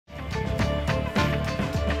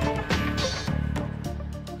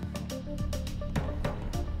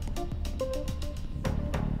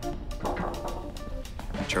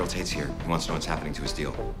Gerald Tate's here. He wants to know what's happening to his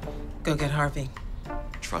deal. Go get Harvey.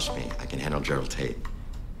 Trust me, I can handle Gerald Tate.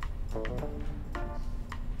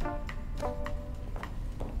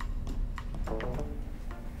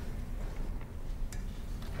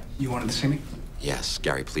 You wanted to see me? Yes,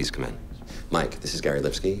 Gary, please come in. Mike, this is Gary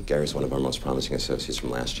Lipsky. Gary's one of our most promising associates from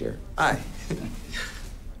last year. Hi.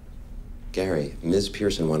 Gary, Ms.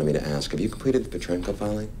 Pearson wanted me to ask, have you completed the Petrenko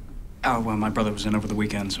filing? Oh, well, my brother was in over the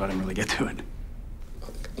weekend, so I didn't really get to it.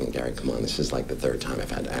 Oh, Gary, come on. This is like the third time I've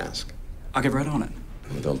had to ask. I'll get right on it.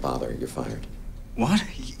 Oh, don't bother. You're fired. What?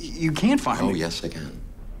 You can't fire me. Oh, yes, I can.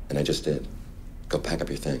 And I just did. Go pack up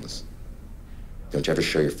your things. Don't you ever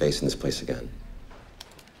show your face in this place again.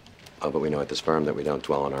 Oh, but we know at this firm that we don't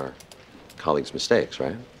dwell on our colleagues' mistakes,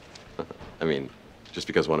 right? I mean, just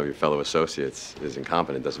because one of your fellow associates is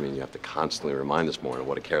incompetent doesn't mean you have to constantly remind this morning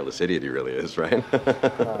what a careless idiot he really is, right?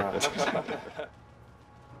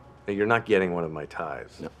 Hey, you're not getting one of my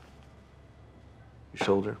ties. No. Your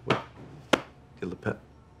shoulder? What? Your lapel?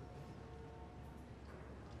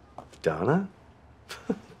 Donna?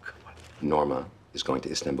 Norma is going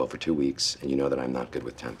to Istanbul for 2 weeks, and you know that I'm not good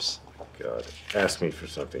with temps. God, ask me for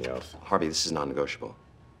something else. Harvey, this is non-negotiable.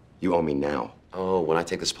 You owe me now. Oh, when I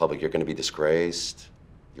take this public, you're going to be disgraced.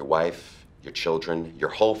 Your wife, your children, your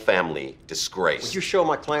whole family disgraced. Would you show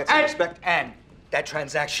my clients some respect? And that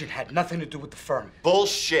transaction had nothing to do with the firm.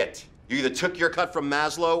 Bullshit. You either took your cut from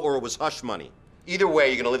Maslow or it was hush money. Either way,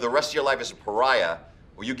 you're going to live the rest of your life as a pariah,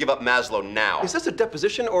 or you give up Maslow now. Is this a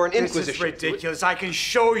deposition or an inquisition? This is ridiculous. I can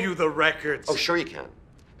show you the records. Oh, sure you can.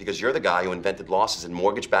 Because you're the guy who invented losses in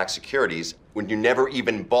mortgage-backed securities when you never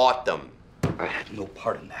even bought them. I had no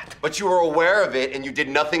part in that. But you were aware of it and you did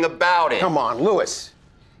nothing about it. Come on, Louis.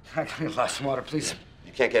 I need a glass of water, please.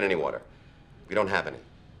 You can't get any water. We don't have any.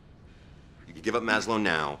 You can give up Maslow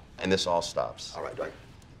now, and this all stops. All right.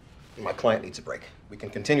 My client needs a break. We can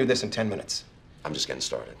continue this in 10 minutes. I'm just getting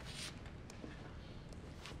started.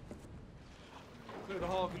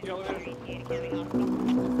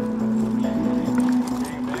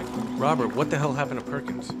 Robert, what the hell happened to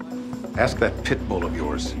Perkins? Ask that pit bull of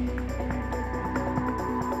yours.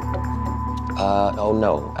 Oh,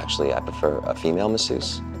 no. Actually, I prefer a female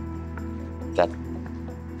masseuse.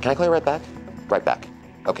 Can I call you right back? Right back.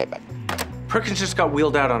 Okay, back. Perkins just got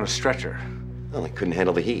wheeled out on a stretcher. Well, he couldn't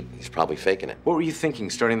handle the heat. He's probably faking it. What were you thinking,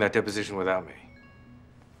 starting that deposition without me?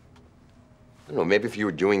 I don't know, maybe if you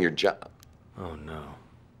were doing your job. Oh, no.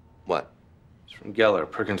 What? It's from Geller.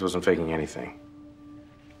 Perkins wasn't faking anything.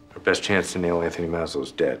 Our best chance to nail Anthony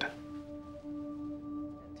Maslow's dead.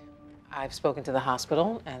 I've spoken to the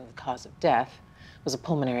hospital, and the cause of death was a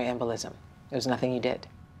pulmonary embolism. There was nothing you did.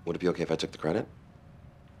 Would it be okay if I took the credit?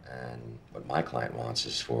 And what my client wants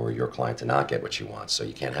is for your client to not get what she wants, so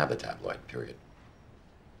you can't have the tabloid, period.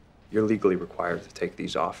 You're legally required to take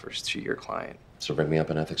these offers to your client. So bring me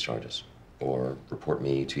up on ethics charges, or report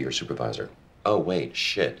me to your supervisor. Oh, wait,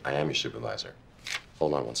 shit, I am your supervisor.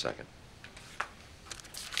 Hold on one second.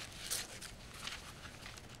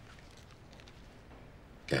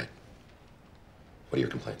 Go ahead. What are your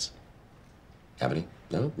complaints? Have any?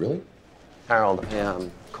 No? Really? Harold, I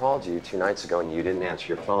called you 2 nights ago and you didn't answer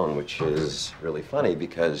your phone, which is really funny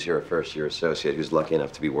because you're a first-year associate who's lucky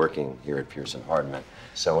enough to be working here at Pearson Hardman.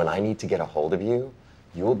 So when I need to get a hold of you,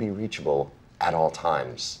 you will be reachable at all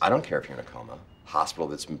times. I don't care if you're in a coma, hospital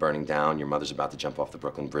that's been burning down, your mother's about to jump off the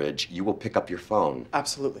Brooklyn Bridge. You will pick up your phone.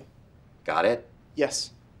 Absolutely. Got it?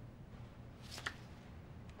 Yes.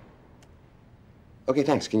 Okay,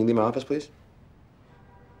 thanks. Can you leave my office, please?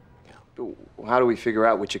 How do we figure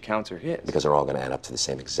out which accounts are his? Because they're all going to add up to the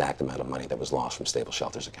same exact amount of money that was lost from Stable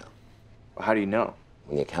Shelter's account. How do you know?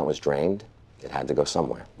 When the account was drained, it had to go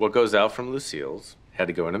somewhere. What goes out from Lucille's had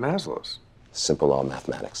to go into Maslow's. Simple law of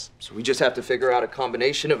mathematics. So we just have to figure out a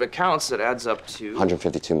combination of accounts that adds up to...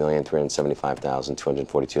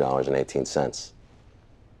 $152,375,242.18.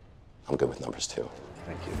 I'm good with numbers, too.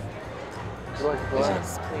 Thank you.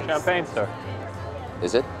 Yes, please. Champagne, sir.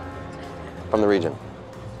 Is it? From the region.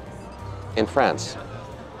 In France.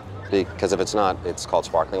 Because if it's not, it's called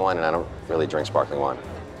sparkling wine, and I don't really drink sparkling wine.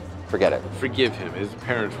 Forget it. Forgive him. His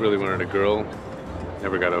parents really wanted a girl.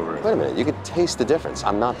 Never got over it. Wait a minute. You could taste the difference.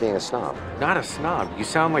 I'm not being a snob. Not a snob. You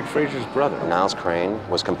sound like Fraser's brother. Niles Crane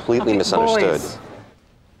was completely misunderstood. Boys.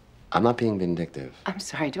 I'm not being vindictive. I'm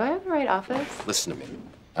sorry, do I have the right office? Listen to me.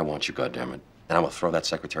 I want you, goddammit. And I will throw that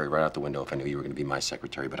secretary right out the window if I knew you were going to be my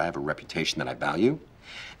secretary. But I have a reputation that I value,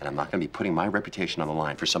 and I'm not going to be putting my reputation on the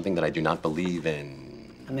line for something that I do not believe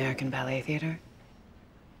in. American Ballet Theater?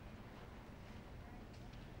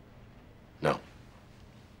 No.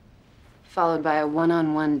 Followed by a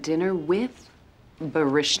one-on-one dinner with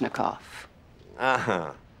Baryshnikov.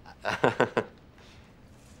 Uh-huh.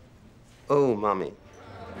 Oh, mommy.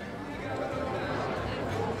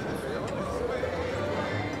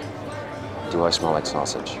 Do I smell like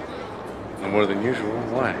sausage? No more than usual.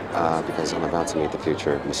 Why? Because I'm about to meet the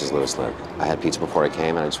future Mrs. Louis Litt. I had pizza before I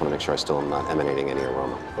came, and I just want to make sure I still am not emanating any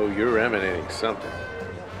aroma. Oh, you're emanating something.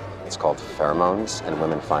 It's called pheromones, and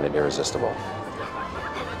women find it irresistible.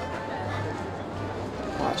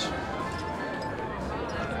 Watch.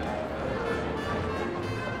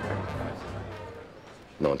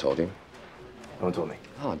 No one told you? No one told me.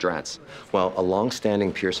 Oh, drats. Well, a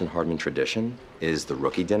long-standing Pearson Hardman tradition is the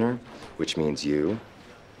rookie dinner, which means you,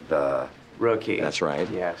 the... Rookie. That's right.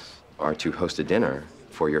 Yes. Are to host a dinner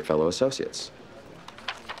for your fellow associates.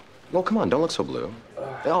 Well, come on, don't look so blue.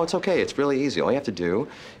 Oh, it's okay. It's really easy. All you have to do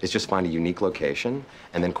is just find a unique location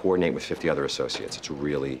and then coordinate with 50 other associates. It's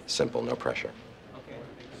really simple, no pressure.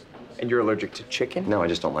 And you're allergic to chicken? No, I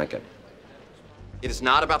just don't like it. It is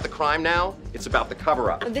not about the crime now. It's about the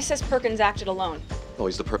cover-up. This says Perkins acted alone. Oh,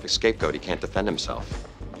 he's the perfect scapegoat. He can't defend himself.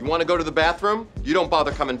 You want to go to the bathroom? You don't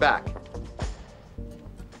bother coming back.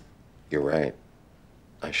 You're right.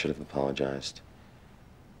 I should have apologized.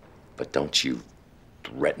 But don't you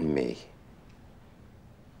threaten me.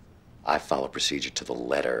 I follow procedure to the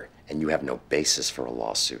letter, and you have no basis for a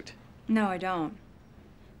lawsuit. No, I don't.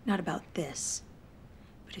 Not about this.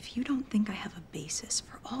 But if you don't think I have a basis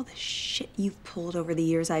for all the shit you've pulled over the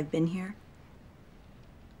years I've been here,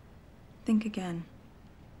 think again.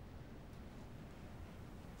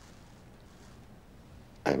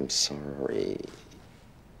 I'm sorry.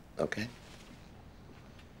 Okay?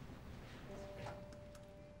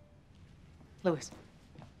 Louis.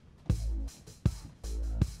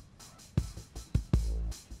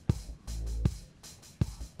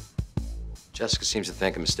 Jessica seems to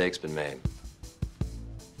think a mistake's been made.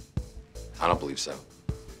 I don't believe so.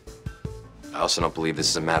 I also don't believe this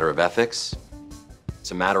is a matter of ethics.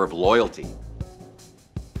 It's a matter of loyalty.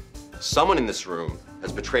 Someone in this room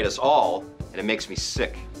has betrayed us all, and it makes me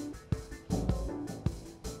sick.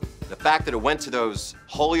 The fact that it went to those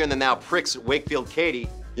holier-than-thou pricks at Wakefield Katie,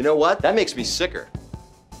 you know what? That makes me sicker.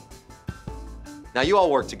 Now, you all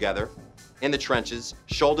work together, in the trenches,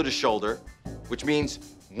 shoulder to shoulder, which means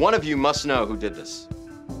one of you must know who did this.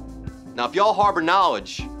 Now, if y'all harbor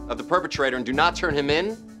knowledge of the perpetrator and do not turn him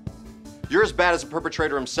in, you're as bad as the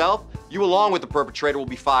perpetrator himself. You, along with the perpetrator, will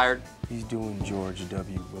be fired. He's doing George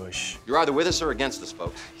W. Bush. You're either with us or against us,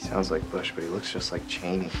 folks. He sounds like Bush, but he looks just like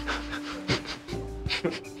Cheney.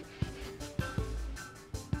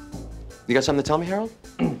 You got something to tell me, Harold?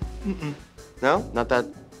 No? Not that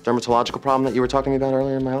dermatological problem that you were talking to me about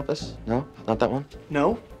earlier in my office? No? Not that one?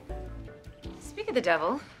 No? Speak of the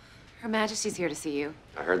devil, Her Majesty's here to see you.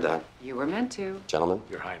 I heard that. You were meant to. Gentlemen?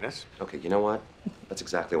 Your Highness. Okay, you know what? That's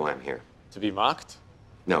exactly why I'm here. To be mocked?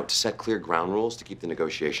 No, to set clear ground rules to keep the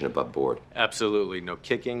negotiation above board. Absolutely. No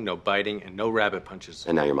kicking, no biting, and no rabbit punches.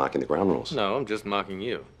 And now you're mocking the ground rules. No, I'm just mocking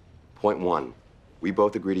you. Point one, we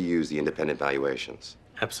both agree to use the independent valuations.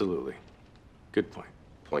 Absolutely. Good point.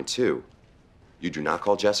 Point two, you do not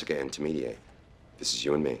call Jessica in to mediate. This is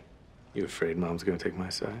you and me. You afraid Mom's gonna take my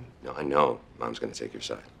side? No, I know Mom's gonna take your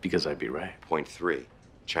side. Because I'd be right. Point three,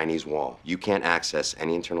 Chinese wall. You can't access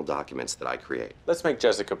any internal documents that I create. Let's make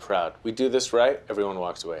Jessica proud. We do this right, everyone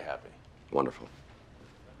walks away happy. Wonderful.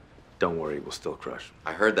 Don't worry, we'll still crush.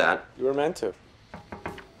 I heard that. You were meant to.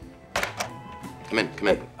 Come in, come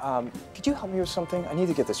in. Could you help me with something? I need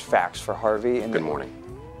to get this fax for Harvey and... Good morning.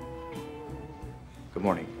 Good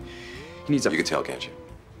morning. He needs a... You can tell, can't you?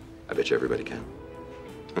 I bet you everybody can.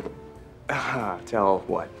 Tell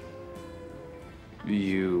what?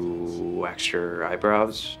 You waxed your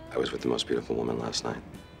eyebrows? I was with the most beautiful woman last night.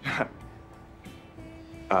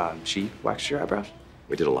 She waxed your eyebrows?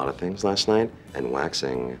 We did a lot of things last night, and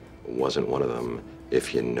waxing wasn't one of them,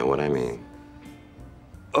 if you know what I mean.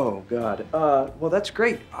 Oh, God. Well, that's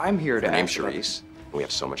great. I'm here to Her name's ask about- Charisse, and we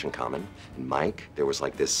have so much in common. And Mike, there was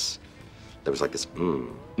like this, you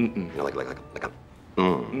know,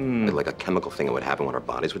 like a chemical thing that would happen when our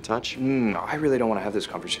bodies would touch. I really don't want to have this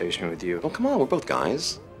conversation with you. Oh, come on, we're both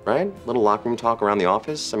guys, right? Little locker room talk around the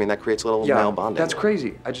office. I mean, that creates a little male bonding. That's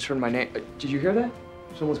crazy. I just heard my name. Did you hear that?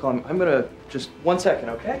 Someone's calling me. I'm gonna just 1 second,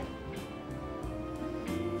 okay?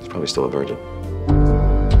 He's probably still a virgin.